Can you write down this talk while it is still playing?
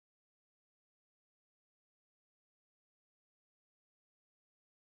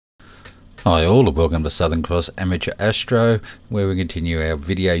Hi all, and welcome to Southern Cross Amateur Astro, where we continue our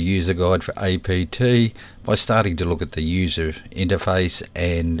video user guide for APT by starting to look at the user interface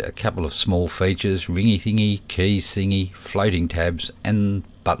and a couple of small features: Ringy Thingy, Keys Thingy, floating tabs and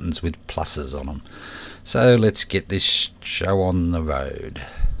buttons with pluses on them. So let's get this show on the road.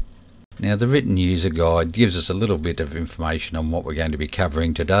 Now, the written user guide gives us a little bit of information on what we're going to be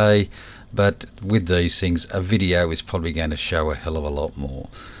covering today, but with these things a video is probably going to show a hell of a lot more.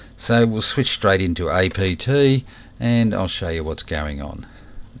 So we'll switch straight into APT and I'll show you what's going on.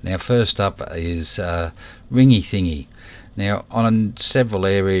 Now, first up is Ringy Thingy. Now, on several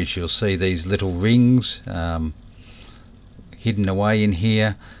areas you'll see these little rings hidden away in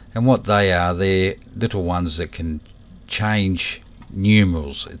here, and what they are, they're little ones that can change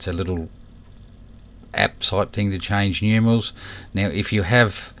numerals. It's a little app type thing to change numerals. Now, if you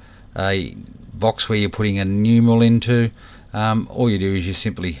have a box where you're putting a numeral into, all you do is you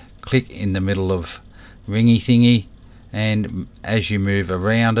simply click in the middle of Ringy Thingy, and as you move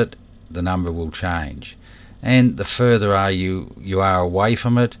around it the number will change, and the further you are away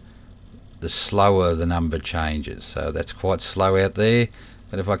from it, the slower the number changes. So that's quite slow out there,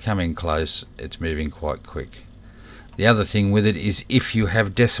 but if I come in close it's moving quite quick. The other thing with it is if you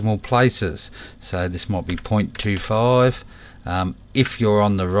have decimal places, so this might be 0.25, if you're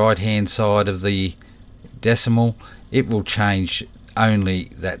on the right hand side of the decimal, it will change only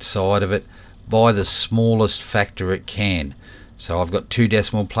that side of it by the smallest factor it can. So I've got two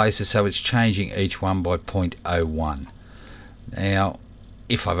decimal places, so it's changing each one by 0.01. Now,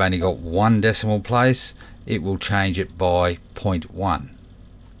 if I've only got one decimal place, it will change it by 0.1,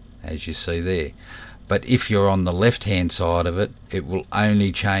 as you see there. But if you're on the left hand side of it, it will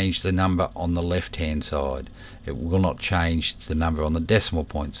only change the number on the left hand side. It will not change the number on the decimal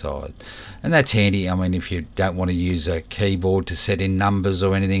point side. And that's handy, I mean, if you don't want to use a keyboard to set in numbers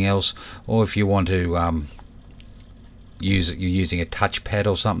or anything else, or if you want to you're using a touchpad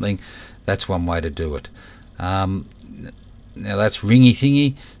or something, that's one way to do it. Now that's Ringy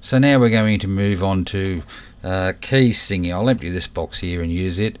Thingy. So now we're going to move on to Keys Thingy. I'll empty this box here and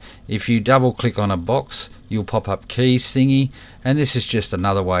use it. If you double click on a box, you'll pop up Keys Thingy, and this is just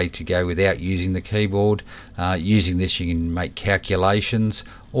another way to go without using the keyboard. Using this you can make calculations,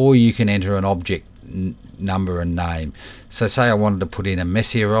 or you can enter an object number and name. So say I wanted to put in a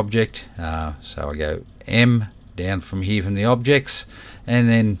messier object, so I go M down from here from the objects, and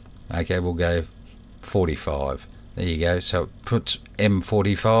then okay, we'll go 45. There you go, so it puts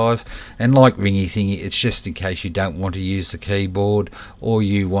M45, and like Ringy Thingy, it's just in case you don't want to use the keyboard, or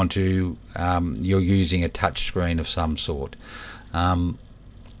you want to you're using a touch screen of some sort.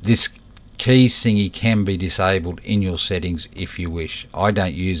 This Keys Thingy can be disabled in your settings if you wish. I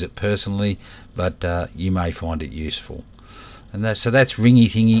don't use it personally, but you may find it useful. And so that's Ringy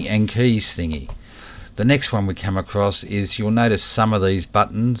Thingy and Keys Thingy. The next one we come across is, you'll notice some of these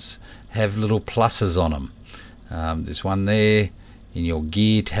buttons have little pluses on them. There's one there in your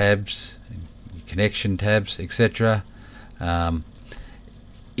gear tabs, your connection tabs, etc.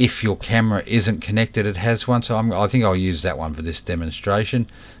 If your camera isn't connected, it has one, so I think I'll use that one for this demonstration.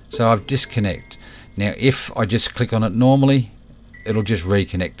 So I've disconnect. Now if I just click on it normally, it'll just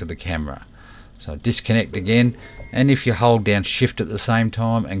reconnect to the camera. So disconnect again, and if you hold down shift at the same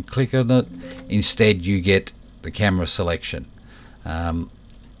time and click on it, instead you get the camera selection.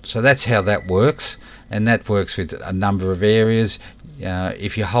 So that's how that works, and that works with a number of areas.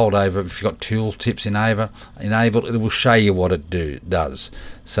 If you hold over, if you've got tooltips enabled, it will show you what it does.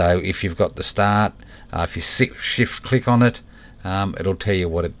 So if you've got the start, if you shift click on it, it'll tell you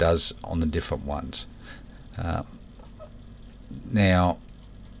what it does on the different ones. Now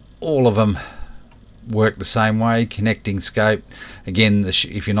all of them work the same way. Connecting scope, again,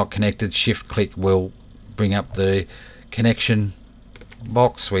 if you're not connected, shift click will bring up the connection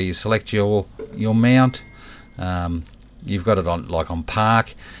box where you select your mount. You've got it on, like on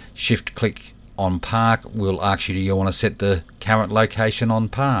park, shift click on park will ask you, do you want to set the current location on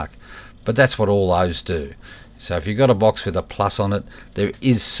park? But that's what all those do. So if you've got a box with a plus on it, there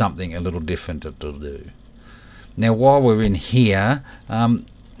is something a little different to do. Now while we're in here,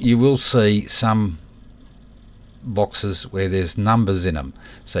 you will see some boxes where there's numbers in them.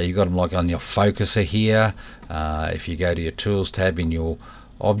 So you've got them like on your focuser here. If you go to your tools tab in your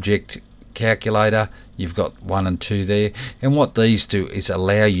object calculator, you've got 1 and 2 there, and what these do is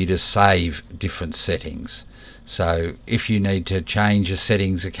allow you to save different settings. So if you need to change the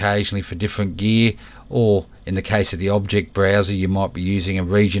settings occasionally for different gear, or in the case of the object browser you might be using a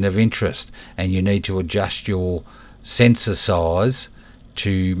region of interest and you need to adjust your sensor size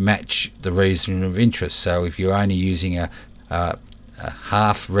to match the region of interest. So if you're only using a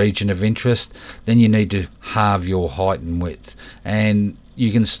half region of interest, then you need to halve your height and width, and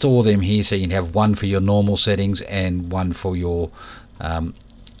you can store them here, so you can have one for your normal settings and one for your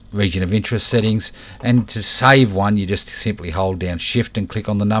region of interest settings. And to save one, you just simply hold down shift and click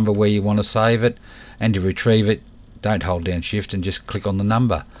on the number where you want to save it, and to retrieve it, don't hold down shift and just click on the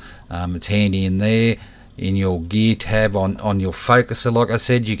number. It's handy in there. In your gear tab on your focuser, like I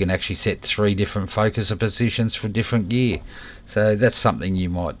said, you can actually set 3 different focuser positions for different gear, so that's something you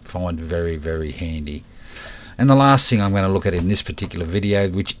might find very, very handy. And the last thing I'm going to look at in this particular video,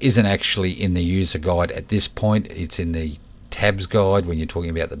 which isn't actually in the user guide at this point, it's in the tabs guide when you're talking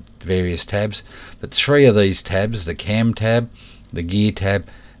about the various tabs, but 3 of these tabs, the cam tab, the gear tab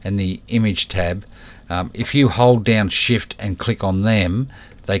and the image tab, if you hold down shift and click on them,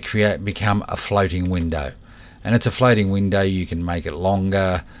 they become a floating window. And it's a floating window. You can make it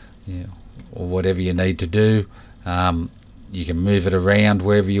longer, or whatever you need to do. You can move it around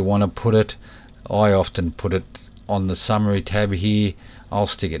wherever you want to put it. I often put it on the summary tab here. I'll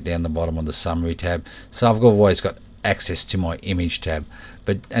stick it down the bottom of the summary tab, so I've always got access to my image tab.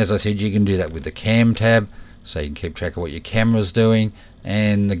 But as I said, you can do that with the cam tab, so you can keep track of what your camera's doing,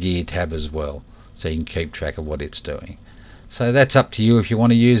 and the gear tab as well, so you can keep track of what it's doing. So that's up to you if you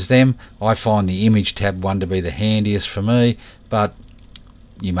want to use them. I find the image tab one to be the handiest for me, but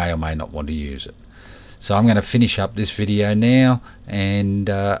you may or may not want to use it. So I'm going to finish up this video now, and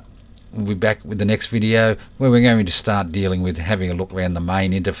we'll be back with the next video where we're going to start dealing with having a look around the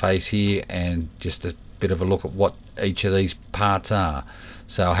main interface here, and just a bit of a look at what each of these parts are.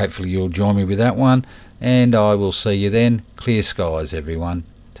 So hopefully you'll join me with that one, and I will see you then. Clear skies everyone.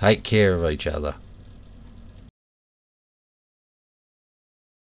 Take care of each other.